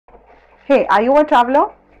Hey, are you a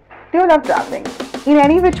traveler? Do you love traveling? In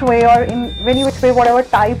any which way or in any which way, whatever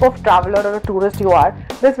type of traveler or a tourist you are,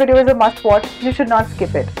 this video is a must watch. You should not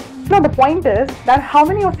skip it. Now, the point is that how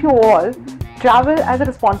many of you all travel as a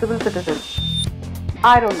responsible citizen?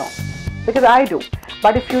 I don't know, because I do.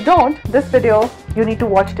 But if you don't, this video you need to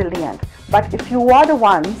watch till the end. But if you are the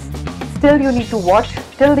ones, still you need to watch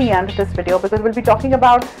till the end this video, because we'll be talking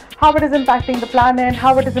about how it is impacting the planet,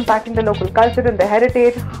 how it is impacting the local culture and the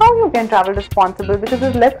heritage, how you can travel responsible, because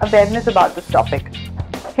there's less awareness about this topic.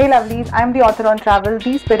 Hey lovelies, I'm the author on travel,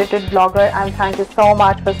 the spirited blogger, and thank you so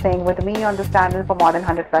much for staying with me on this channel for more than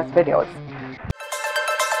 100 plus videos.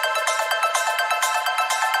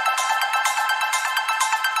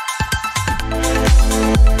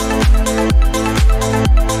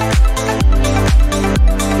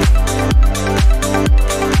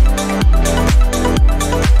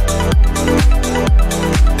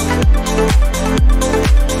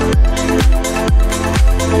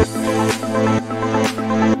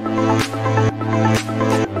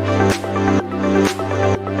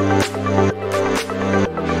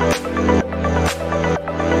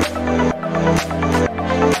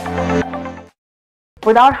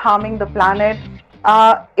 Without harming the planet.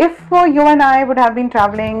 If you and I would have been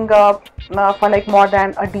traveling for like more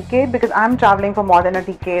than a decade, because I'm traveling for more than a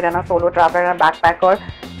decade and a solo traveler and a backpacker,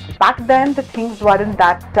 back then the things weren't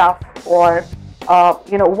that tough or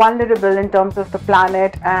vulnerable in terms of the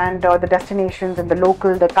planet and the destinations and the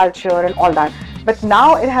local, the culture and all that. But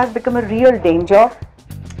now it has become a real danger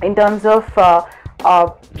in terms of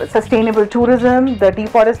sustainable tourism, the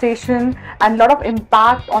deforestation, and a lot of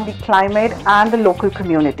impact on the climate and the local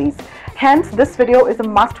communities. Hence, this video is a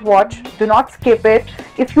must watch. Do not skip it.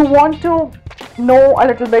 If you want to know a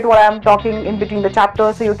little bit what I'm talking in between the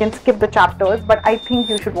chapters, so you can skip the chapters, but I think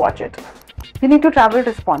you should watch it. You need to travel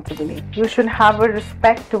responsibly. You should have a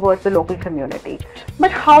respect towards the local community.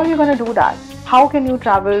 But how are you going to do that? How can you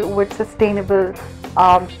travel with sustainable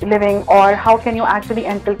living, or how can you actually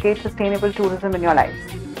inculcate sustainable tourism in your lives?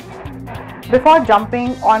 Before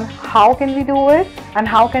jumping on how can we do it and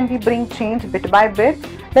how can we bring change bit by bit,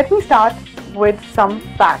 let me start with some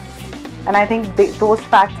facts, and I think those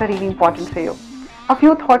facts are really important for you. A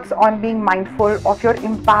few thoughts on being mindful of your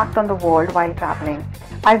impact on the world while traveling.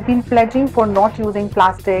 I've been pledging for not using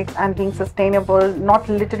plastics and being sustainable, not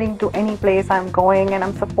littering to any place I'm going, and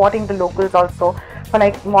I'm supporting the locals also for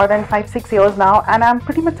like more than 5-6 years now, and I'm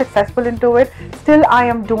pretty much successful into it. Still I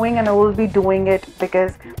am doing and I will be doing it,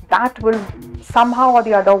 because that will somehow or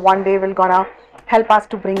the other one day will gonna help us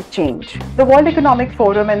to bring change. The World Economic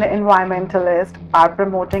Forum and the environmentalists are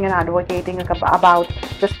promoting and advocating about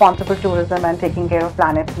responsible tourism and taking care of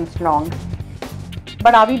planet since long.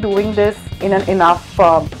 But are we doing this in enough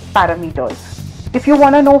parameters? If you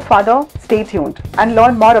want to know further, stay tuned and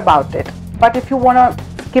learn more about it. But if you want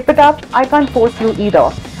to skip it up, I can't force you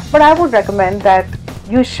either. But I would recommend that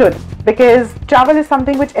you should, because travel is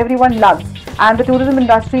something which everyone loves and the tourism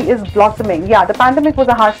industry is blossoming. Yeah, the pandemic was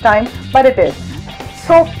a harsh time, but it is.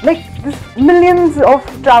 So like this millions of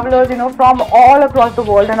travelers, from all across the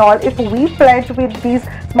world and all, if we pledge with these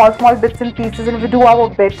small bits and pieces and we do our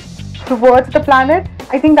bit towards the planet,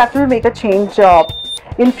 I think that will make a change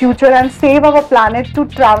in future and save our planet to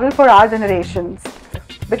travel for our generations.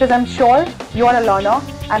 Because I'm sure you are a learner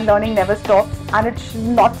and learning never stops, and it should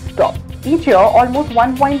not stop. Each year, almost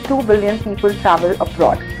 1.2 billion people travel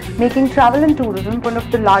abroad, making travel and tourism one of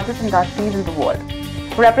the largest industries in the world,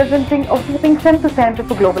 representing a whopping 10% of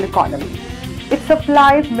the global economy. It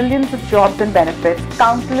supplies millions of jobs and benefits.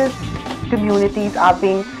 Countless communities are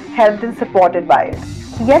being helped and supported by it.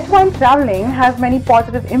 Yet while traveling has many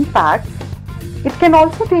positive impacts, it can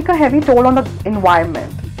also take a heavy toll on the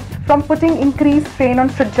environment, from putting increased strain on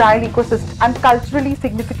fragile ecosystems and culturally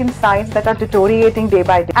significant sites that are deteriorating day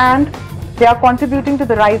by day, and they are contributing to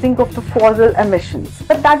the rising of the fossil emissions.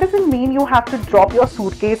 But that doesn't mean you have to drop your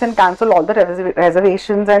suitcase and cancel all the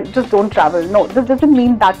reservations and just don't travel. No, this doesn't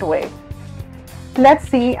mean that way. Let's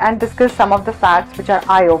see and discuss some of the facts which are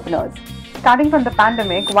eye-openers. Starting from the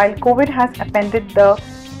pandemic, while COVID has upended the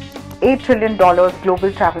 $8 trillion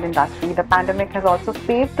global travel industry, the pandemic has also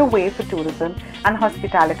paved the way for tourism and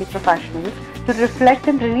hospitality professionals to reflect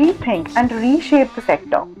and rethink and reshape the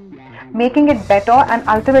sector, making it better and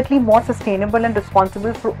ultimately more sustainable and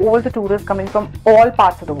responsible for all the tourists coming from all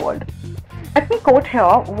parts of the world. Let me quote here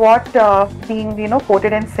what being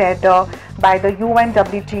quoted and said by the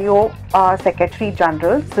UNWTO Secretary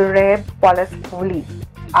General Zurab Polasfouli.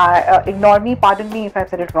 Ignore me, pardon me if I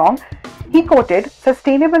said it wrong. He quoted,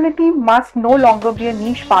 "Sustainability must no longer be a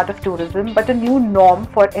niche part of tourism, but a new norm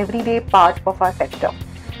for everyday part of our sector."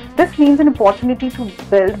 This means an opportunity to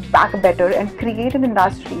build back better and create an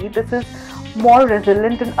industry this is more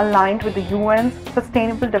resilient and aligned with the UN's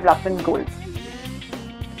Sustainable Development Goals.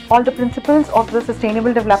 All the principles of the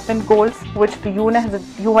Sustainable Development Goals which the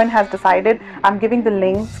UN has decided, I'm giving the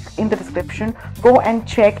links in the description. Go and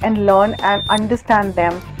check and learn and understand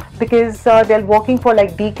them, because they're working for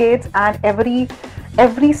like decades, and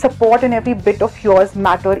every support and every bit of yours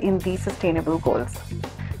matter in these sustainable goals.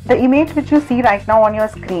 The image which you see right now on your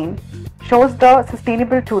screen shows the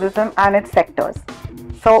sustainable tourism and its sectors.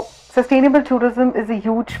 So sustainable tourism is a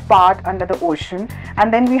huge part under the ocean,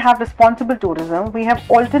 and then we have responsible tourism, we have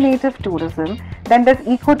alternative tourism, then there's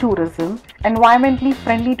ecotourism, environmentally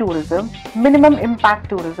friendly tourism, minimum impact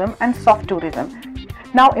tourism, and soft tourism.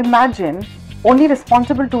 Now imagine, only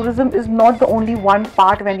responsible tourism is not the only one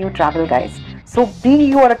part when you travel, guys. So be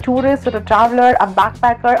you are a tourist or a traveler, a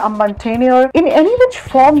backpacker, a mountaineer, in any which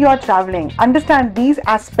form you are traveling, understand these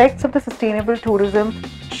aspects of the sustainable tourism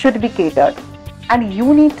should be catered, and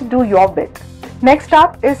you need to do your bit. Next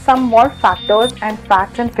up is some more factors and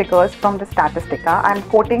facts and figures from the Statistica. I'm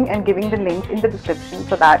quoting and giving the link in the description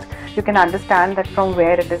so that you can understand that from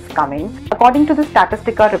where it is coming. According to the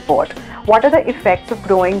Statistica report, what are the effects of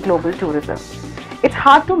growing global tourism? It's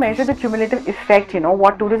hard to measure the cumulative effect,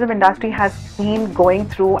 what tourism industry has been going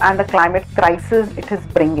through and the climate crisis it is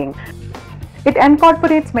bringing. It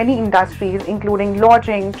incorporates many industries including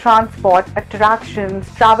lodging, transport,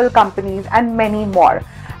 attractions, travel companies, and many more.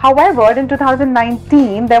 However, in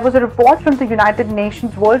 2019, there was a report from the United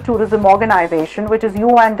Nations World Tourism Organization, which is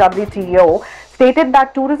UNWTO, stated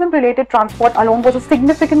that tourism-related transport alone was a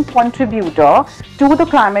significant contributor to the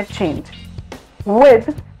climate change,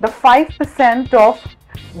 with the 5% of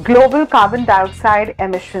global carbon dioxide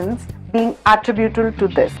emissions being attributable to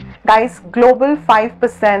this. Guys, global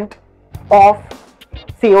 5% of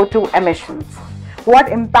CO2 emissions. What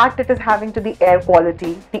impact it is having to the air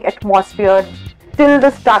quality, the atmosphere, till the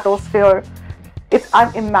stratosphere, it's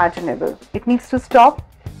unimaginable. It needs to stop.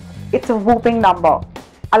 It's a whooping number.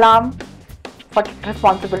 Alarm for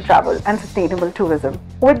responsible travel and sustainable tourism.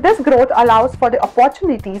 With this growth allows for the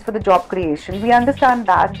opportunities for the job creation. We understand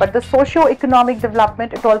that, but the socio-economic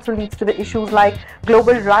development, it also leads to the issues like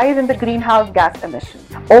global rise in the greenhouse gas emissions,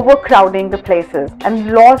 overcrowding the places,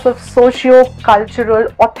 and loss of socio-cultural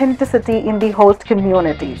authenticity in the host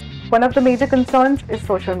communities. One of the major concerns is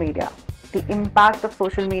social media. The impact of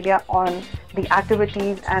social media on the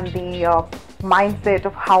activities and the mindset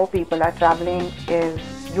of how people are traveling is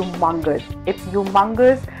humongous. It's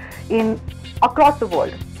humongous across the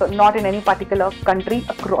world, so not in any particular country,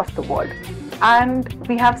 across the world. And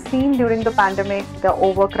we have seen during the pandemic the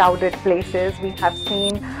overcrowded places. We have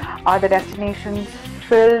seen the destinations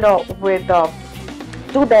filled with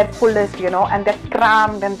to their fullest, and they're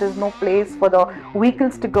crammed, and there's no place for the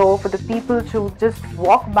vehicles to go, for the people to just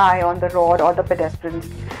walk by on the road, or the pedestrians.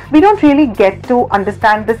 We don't really get to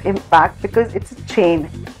understand this impact because it's a chain.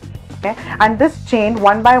 Okay? And this chain,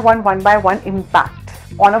 one by one impacts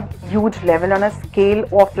on a huge level, on a scale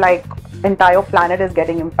of like entire planet is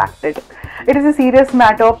getting impacted. It is a serious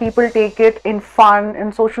matter. People take it in fun.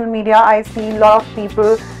 In social media, I see a lot of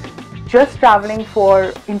people just traveling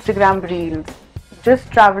for Instagram reels,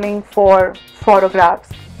 just traveling for photographs.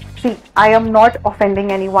 See, I am not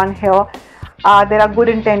offending anyone here. There are good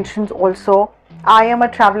intentions also. I am a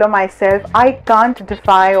traveler myself. I can't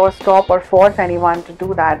defy or stop or force anyone to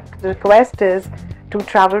do that. The request is to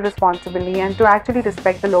travel responsibly and to actually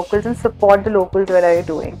respect the locals and support the locals wherever you're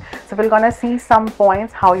doing. So we're gonna see some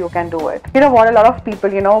points how you can do it. You know what, a lot of people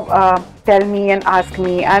tell me and ask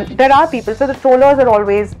me, and there are people, so the trollers are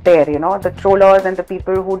always there, the trollers and the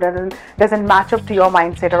people who doesn't match up to your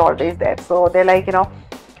mindset are always there. So they're like,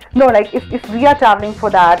 no, like if we are traveling for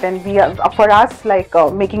that, and we are, for us, like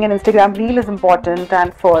making an Instagram reel is important,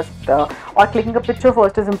 and first or clicking a picture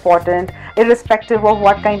first is important, irrespective of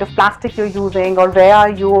what kind of plastic you're using, or where are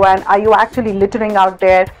you, and are you actually littering out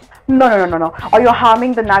there. No, or you're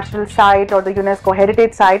harming the natural site or the UNESCO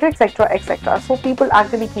heritage site, etc, etc. So people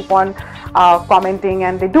actually keep on commenting,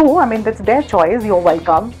 and they do. I mean, that's their choice. You're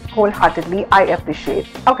welcome wholeheartedly. I appreciate.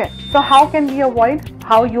 Okay, so how can we avoid?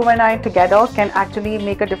 How you and I together can actually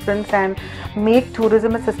make a difference and make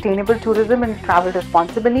tourism a sustainable tourism and travel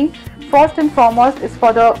responsibly? First and foremost is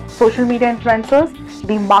for the social media influencers,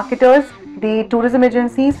 the marketers, the tourism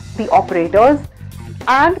agencies, the operators,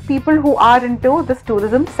 and people who are into this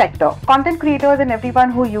tourism sector. Content creators and everyone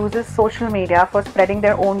who uses social media for spreading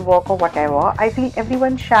their own work or whatever, I feel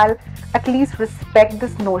everyone shall at least respect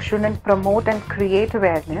this notion and promote and create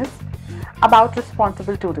awareness about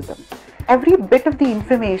responsible tourism. Every bit of the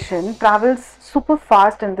information travels super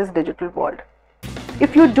fast in this digital world.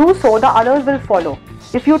 If you do so, the others will follow.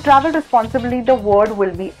 If you travel responsibly, the word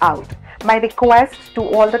will be out. My request to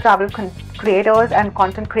all the travel creators and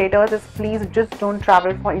content creators is, please just don't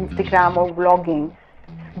travel for Instagram or vlogging.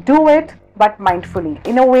 Do it, but mindfully,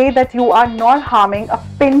 in a way that you are not harming a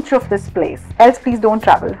pinch of this place. Else, please don't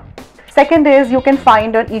travel. Second is, you can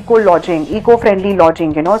find an eco-friendly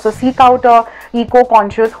lodging, so seek out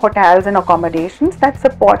eco-conscious hotels and accommodations that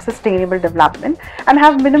support sustainable development and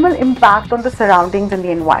have minimal impact on the surroundings and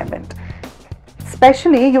the environment.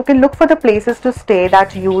 Especially, you can look for the places to stay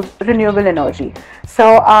that use renewable energy.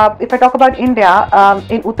 So if I talk about India,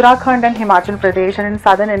 in Uttarakhand and Himachal Pradesh and in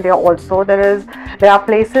southern India also, there are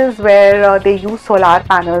places where they use solar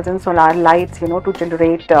panels and solar lights, to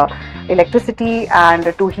generate electricity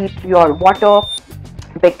and to heat your water,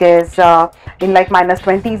 because in like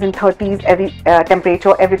 -20s and 30s every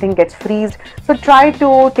temperature, everything gets freezed. So try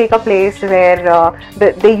to take a place where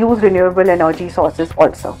they use renewable energy sources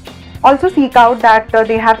also. Also seek out that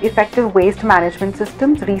they have effective waste management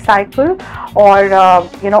systems, recycle, or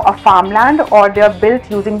a farmland, or they are built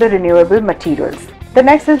using the renewable materials. The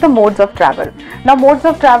next is the modes of travel. Now, modes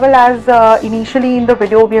of travel, as initially in the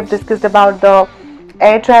video we have discussed about the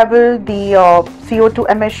air travel, the CO2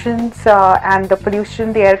 emissions, and the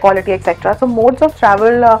pollution, the air quality, etc. So modes of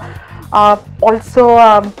travel also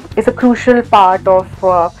is a crucial part of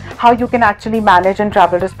how you can actually manage and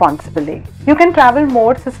travel responsibly. You can travel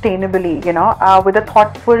more sustainably, with a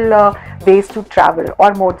thoughtful ways to travel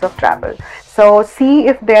or modes of travel. So see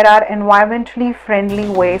if there are environmentally friendly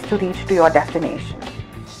ways to reach to your destination.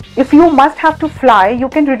 If you must have to fly, you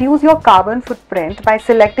can reduce your carbon footprint by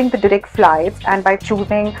selecting the direct flights and by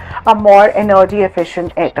choosing a more energy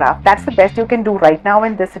efficient aircraft. That's the best you can do right now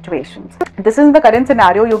in this situation. This is the current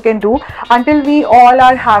scenario you can do until we all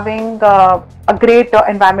are having a great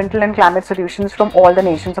environmental and climate solutions from all the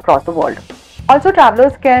nations across the world. Also,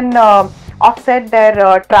 travelers can offset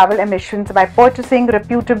their travel emissions by purchasing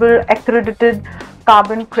reputable accredited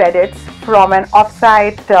carbon credits from an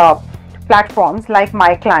offsite platforms like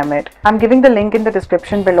My Climate. I'm giving the link in the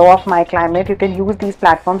description below of My Climate. You can use these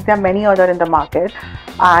platforms. There are many other in the market,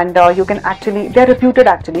 and you can actually, they're reputed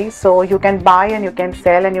actually, so you can buy and you can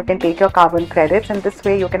sell and you can take your carbon credits, and this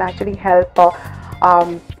way you can actually help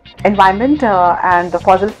environment and the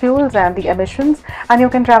fossil fuels and the emissions, and you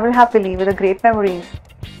can travel happily with a great memories.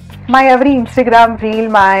 My every Instagram reel,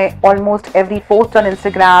 my almost every post on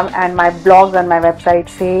Instagram and my blogs on my website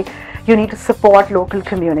say you need to support local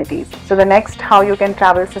communities. So the next how you can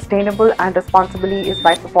travel sustainable and responsibly is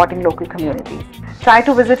by supporting local communities. Try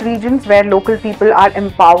to visit regions where local people are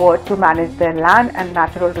empowered to manage their land and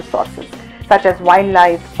natural resources, such as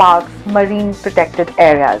wildlife, parks, marine protected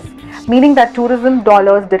areas, meaning that tourism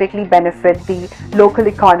dollars directly benefit the local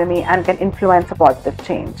economy and can influence a positive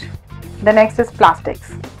change. The next is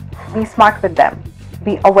plastics. Be smart with them.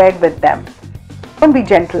 Be aware with them. Don't be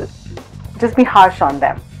gentle. Just be harsh on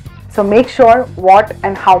them. So make sure what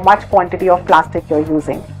and how much quantity of plastic you're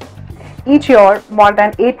using. Each year, more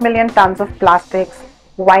than 8 million tons of plastics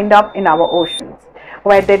wind up in our oceans,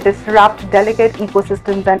 where they disrupt delicate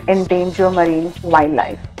ecosystems and endanger marine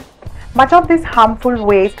wildlife. Much of this harmful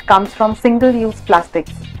waste comes from single-use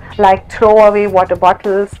plastics, like throwaway water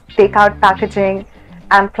bottles, takeout packaging,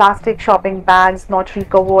 and plastic shopping bags not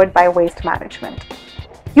recovered by waste management.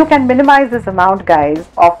 You can minimize this amount, guys,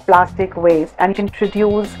 of plastic waste, and you can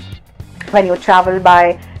reduce when you travel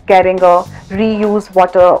by carrying a reused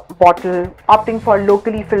water bottle, opting for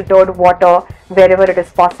locally filtered water wherever it is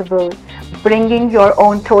possible, bringing your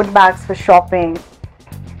own tote bags for shopping.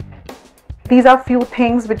 These are few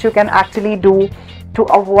things which you can actually do to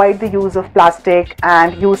avoid the use of plastic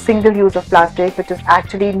and use single use of plastic, which is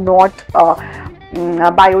actually not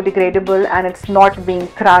biodegradable, and it's not being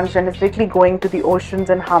crunched and it's literally going to the oceans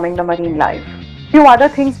and harming the marine life. Few other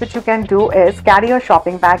things which you can do is carry your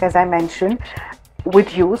shopping bag, as I mentioned,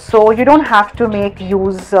 with you, so you don't have to make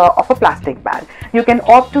use of a plastic bag. You can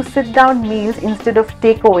opt to sit down meals instead of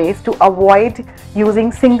takeaways to avoid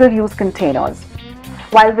using single-use containers.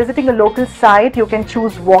 While visiting a local site, you can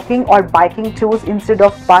choose walking or biking tours instead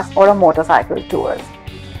of bus or a motorcycle tours.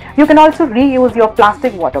 You can also reuse your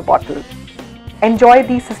plastic water bottle. Enjoy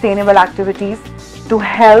these sustainable activities to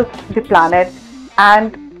help the planet,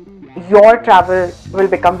 and your travel will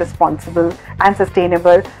become responsible and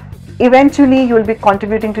sustainable. Eventually, you will be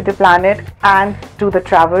contributing to the planet and to the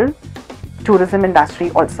travel tourism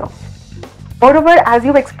industry also. Moreover, as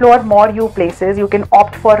you explore more new places, you can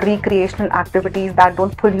opt for recreational activities that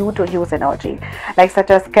don't pollute or use energy, like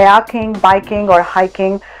such as kayaking, biking, or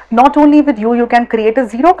hiking. Not only with you can create a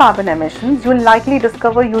zero carbon emissions, you'll likely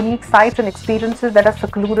discover unique sites and experiences that are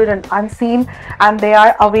secluded and unseen, and they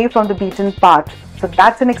are away from the beaten path. So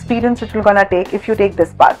that's an experience which you're gonna take if you take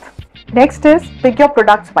this path. Next is pick your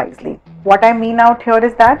products wisely. What I mean out here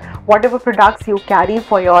is that whatever products you carry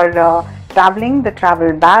for your traveling, the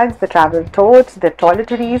travel bags, the travel totes, the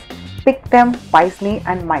toiletries, pick them wisely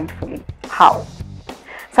and mindfully. How?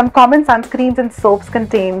 Some common sunscreens and soaps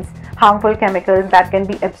contains harmful chemicals that can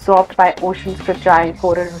be absorbed by ocean's fragile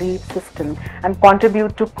coral reef system and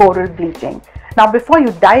contribute to coral bleaching. Now, before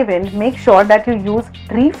you dive in, make sure that you use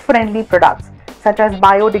reef-friendly products such as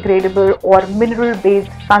biodegradable or mineral-based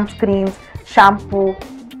sunscreens, shampoo,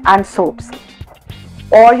 and soaps.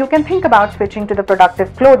 Or you can think about switching to the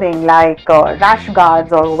protective clothing like rash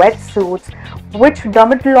guards or wetsuits, which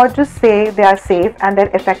dermatologists say they are safe and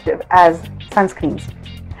they're effective as sunscreens.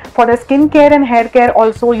 For the skincare and hair care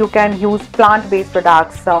also, you can use plant-based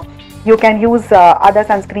products. You can use other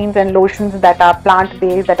sunscreens and lotions that are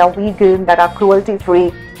plant-based, that are vegan, that are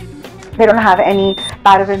cruelty-free. They don't have any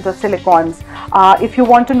parabens or silicons. If you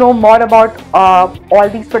want to know more about all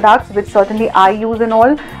these products, which certainly I use and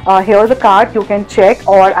all, here's a card you can check,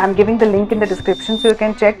 or I'm giving the link in the description so you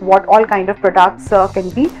can check what all kind of products can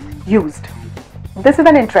be used. This is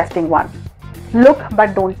an interesting one. Look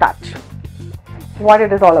but don't touch. What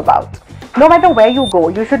it is all about. No matter where you go,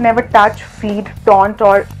 you should never touch, feed, taunt,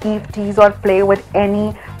 or tease or play with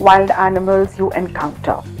any wild animals you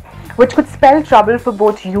encounter, which could spell trouble for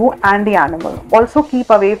both you and the animal. Also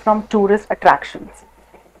keep away from tourist attractions.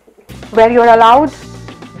 Where you're allowed,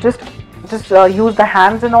 just use the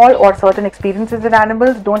hands and all, or certain experiences with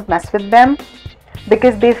animals, don't mess with them,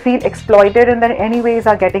 because they feel exploited and then anyways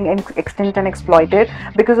are getting extinct and exploited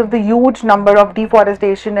because of the huge number of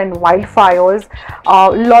deforestation and wildfires.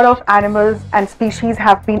 A lot of animals and species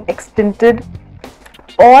have been extincted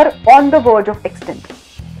or on the verge of extinct.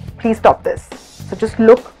 Please stop this. So just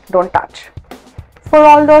look, don't touch. For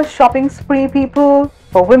all the shopping spree people,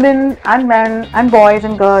 for women and men and boys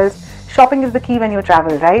and girls, shopping is the key when you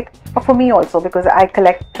travel, right? Or for me also, because I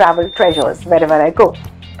collect travel treasures wherever I go.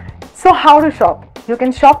 So how to shop? You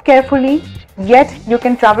can shop carefully, yet you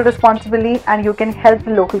can travel responsibly and you can help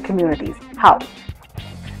the local communities. How?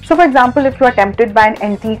 So for example, if you are tempted by an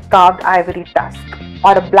antique carved ivory tusk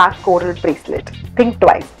or a black coral bracelet, think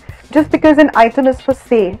twice. Just because an item is for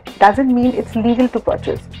sale doesn't mean it's legal to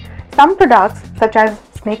purchase. Some products such as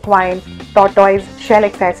snake wines, tortoise, shell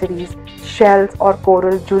accessories, shells or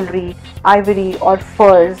coral jewelry, ivory or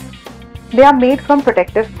furs, they are made from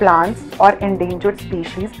protective plants or endangered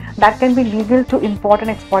species that can be legal to import and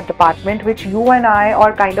export department, which you and I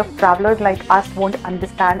or kind of travelers like us won't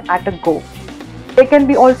understand at a go. They can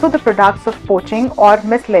be also the products of poaching or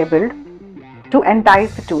mislabeled to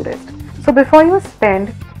entice the tourist. So before you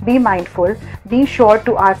spend, be mindful, be sure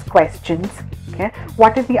to ask questions. Okay,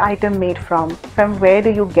 what is the item made from? From where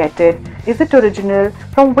do you get it? Is it original?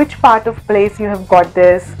 From which part of place you have got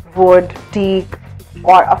this? Wood, teak,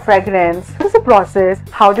 or a fragrance? What is the process?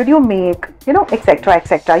 How did you make? Etc.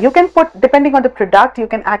 etc. You can put, depending on the product, you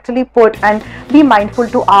can actually put and be mindful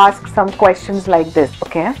to ask some questions like this.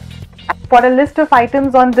 Okay. For a list of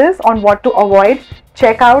items on this, on what to avoid,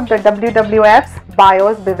 check out the WWF's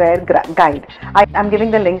Buyers Beware guide. I am giving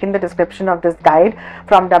the link in the description of this guide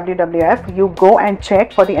from WWF. You go and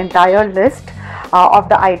check for the entire list of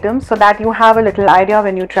the items so that you have a little idea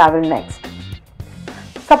when you travel next.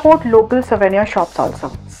 Support local souvenir shops also.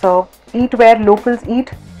 So eat where locals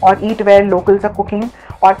eat, or eat where locals are cooking,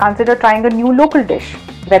 or consider trying a new local dish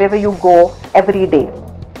wherever you go every day.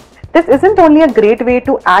 This isn't only a great way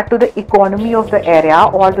to add to the economy of the area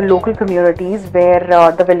or the local communities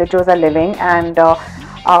where the villagers are living and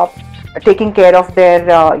taking care of their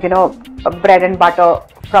bread and butter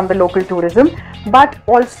from the local tourism, but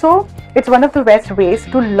also it's one of the best ways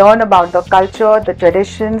to learn about the culture, the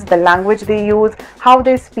traditions, the language they use, how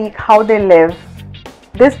they speak, how they live.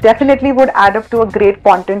 This definitely would add up to a great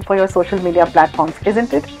content for your social media platforms,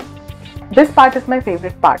 isn't it? This part is my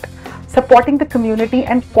favorite part. Supporting the community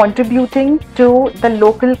and contributing to the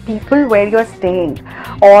local people where you're staying,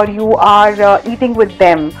 or you are eating with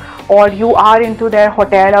them, or you are into their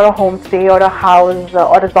hotel or a homestay or a house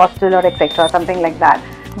or a hostel or etc. something like that.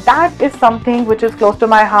 That is something which is close to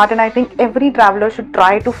my heart, and I think every traveler should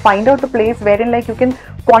try to find out a place wherein like you can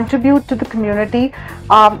contribute to the community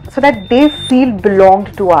so that they feel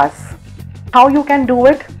belonged to us. How you can do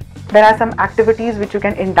it? There are some activities which you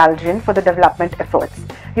can indulge in for the development efforts.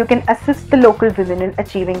 You can assist the local women in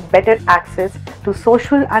achieving better access to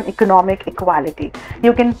social and economic equality.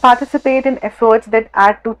 You can participate in efforts that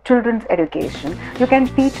add to children's education. You can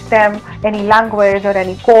teach them any language or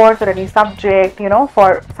any course or any subject,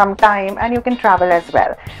 for some time, and you can travel as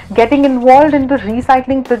well. Getting involved in the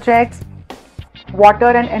recycling projects, water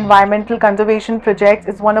and environmental conservation projects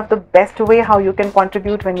is one of the best way how you can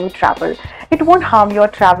contribute when you travel. It won't harm your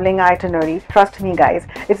traveling itinerary, trust me guys.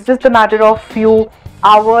 It's just a matter of few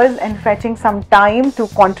hours and fetching some time to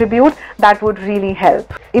contribute. That would really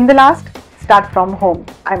help. In the last, start from home.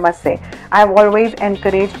 I must say, I've always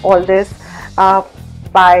encouraged all this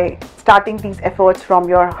by starting these efforts from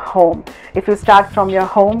your home. If you start from your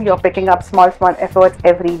home, you're picking up small efforts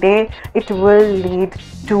every day. It will lead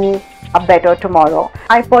to a better tomorrow.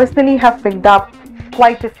 I personally have picked up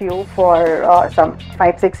quite a few for some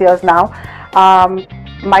 5-6 years now.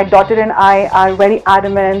 My daughter and I are very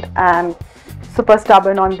adamant and super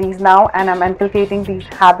stubborn on these now, and I'm inculcating these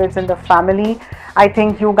habits in the family. I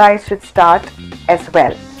think you guys should start as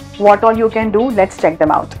well. What all you can do, let's check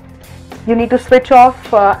them out. You need to switch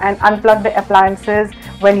off and unplug the appliances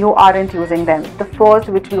when you aren't using them. The first,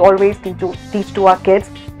 which we always teach to our kids,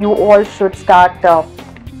 you all should start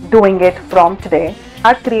doing it from today.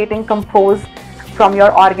 Start creating compost from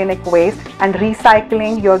your organic waste and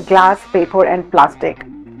recycling your glass, paper and plastic.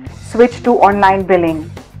 Switch to online billing.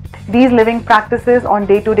 These living practices on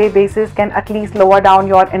day-to-day basis can at least lower down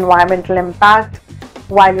your environmental impact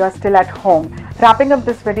while you're still at home. Wrapping up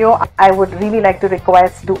this video, I would really like to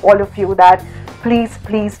request to all of you that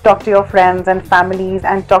please talk to your friends and families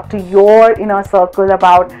and talk to your inner circle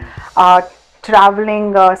about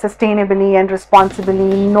traveling sustainably and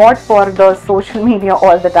responsibly, not for the social media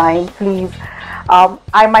all the time, please.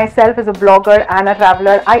 I myself, as a blogger and a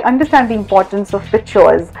traveler, I understand the importance of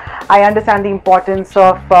pictures. I understand the importance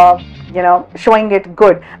of showing it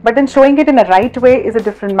good, but then showing it in a right way is a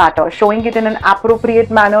different matter. Showing it in an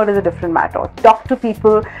appropriate manner is a different matter. Talk to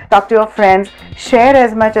people, talk to your friends, share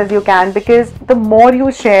as much as you can, because the more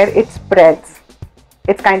you share, it spreads.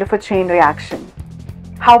 It's kind of a chain reaction.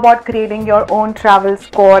 How about creating your own travel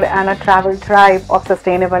squad and a travel tribe of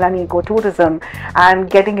sustainable and ecotourism and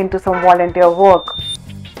getting into some volunteer work?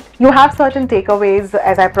 You have certain takeaways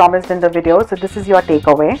as I promised in the video, so this is your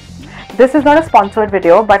takeaway. This is not a sponsored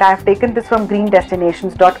video, but I have taken this from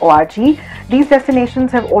greendestinations.org. These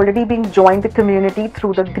destinations have already been joined the community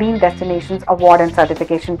through the Green Destinations Award and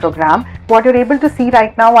Certification Program. What you're able to see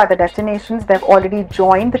right now are the destinations that have already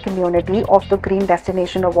joined the community of the Green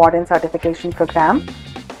Destination Award and Certification Program.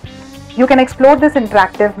 You can explore this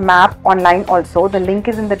interactive map online also. The link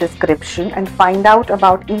is in the description, and find out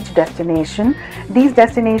about each destination. These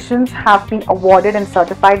destinations have been awarded and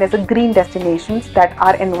certified as a green destinations that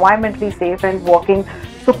are environmentally safe and working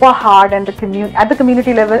super hard at the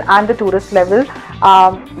community level and the tourist level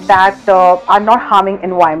that are not harming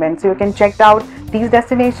environment. So you can check out these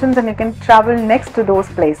destinations and you can travel next to those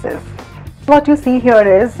places. What you see here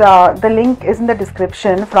is the link is in the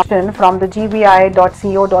description from the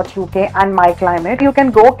gvi.co.uk and My Climate. You can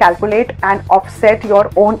go calculate and offset your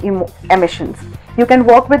own emissions. You can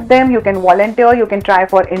work with them, you can volunteer, you can try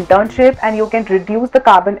for internship, and you can reduce the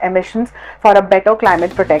carbon emissions for a better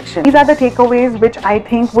climate protection. These are the takeaways which I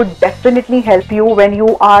think would definitely help you when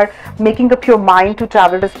you are making up your mind to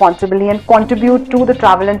travel responsibly and contribute to the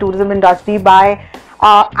travel and tourism industry by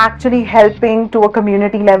actually helping to a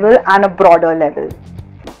community level and a broader level.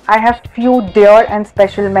 I have few dear and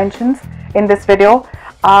special mentions in this video.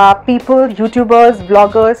 People, YouTubers,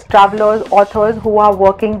 vloggers, travelers, authors who are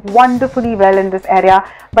working wonderfully well in this area,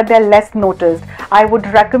 but they're less noticed. I would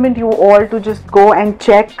recommend you all to just go and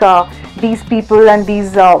check these people and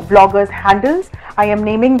these vloggers' handles. I am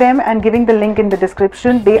naming them and giving the link in the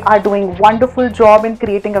description. They are doing wonderful job in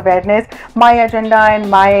creating awareness. My agenda and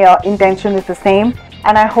my intention is the same,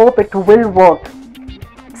 and I hope it will work.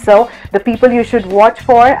 So the people you should watch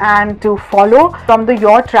for and to follow from the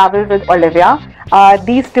Your Travel with Olivia.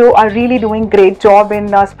 These two are really doing great job in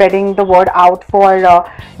spreading the word out for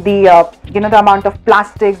the amount of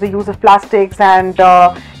plastics, the use of plastics, and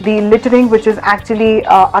the littering which is actually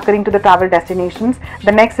occurring to the travel destinations.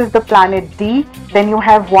 The next is the Planet D. Then you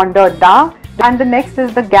have Wonder Da, and the next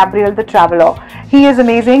is the Gabriel the Traveler. He is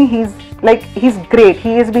amazing. He's great.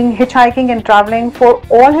 He has been hitchhiking and traveling for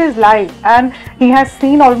all his life, and he has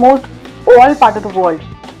seen almost all part of the world.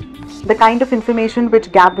 The kind of information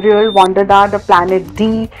which Gabriel, Wonderda, the Planet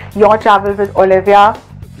D, Your Travel with Olivia,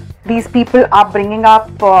 these people are bringing up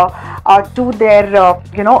to their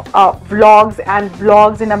vlogs and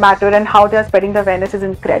blogs in a matter, and how they are spreading the awareness is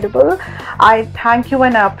incredible. I thank you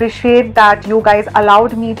and I appreciate that you guys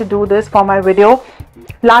allowed me to do this for my video.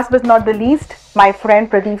 Last but not the least, my friend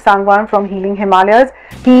Pradeep Sangwan from Healing Himalayas.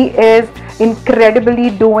 He is incredibly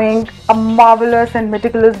doing a marvelous and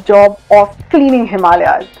meticulous job of cleaning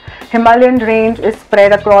Himalayas. Himalayan range is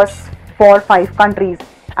spread across 4-5 countries,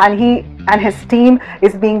 and he and his team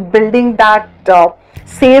is building that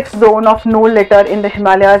safe zone of no litter in the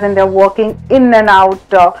Himalayas, and they're working in and out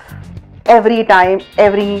every time,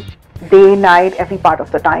 every day, night, every part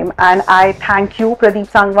of the time. And I thank you, Pradeep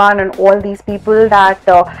Sangwan, and all these people that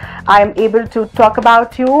I am able to talk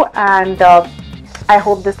about you. And I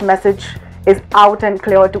hope this message is out and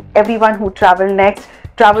clear to everyone who travel next.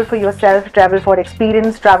 Travel for yourself, travel for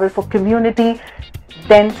experience, travel for community,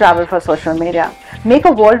 then travel for social media. Make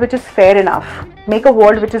a world which is fair enough. Make a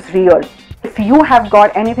world which is real. If you have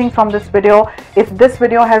got anything from this video, if this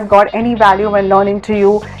video has got any value and learning to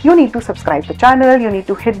you, you need to subscribe to the channel, you need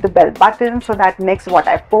to hit the bell button so that next what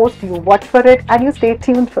I post, you watch for it and you stay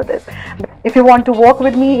tuned for this. If you want to work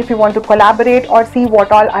with me, if you want to collaborate or see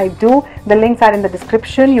what all I do, the links are in the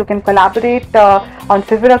description. You can collaborate on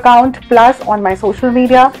Fiverr account, plus on my social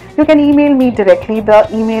media. You can email me directly. The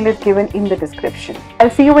email is given in the description. I'll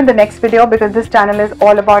see you in the next video, because this channel is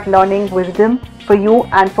all about learning wisdom for you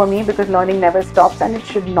and for me, because learning never stops and it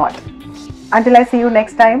should not. Until I see you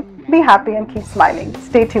next time, be happy and keep smiling.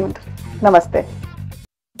 Stay tuned. Namaste.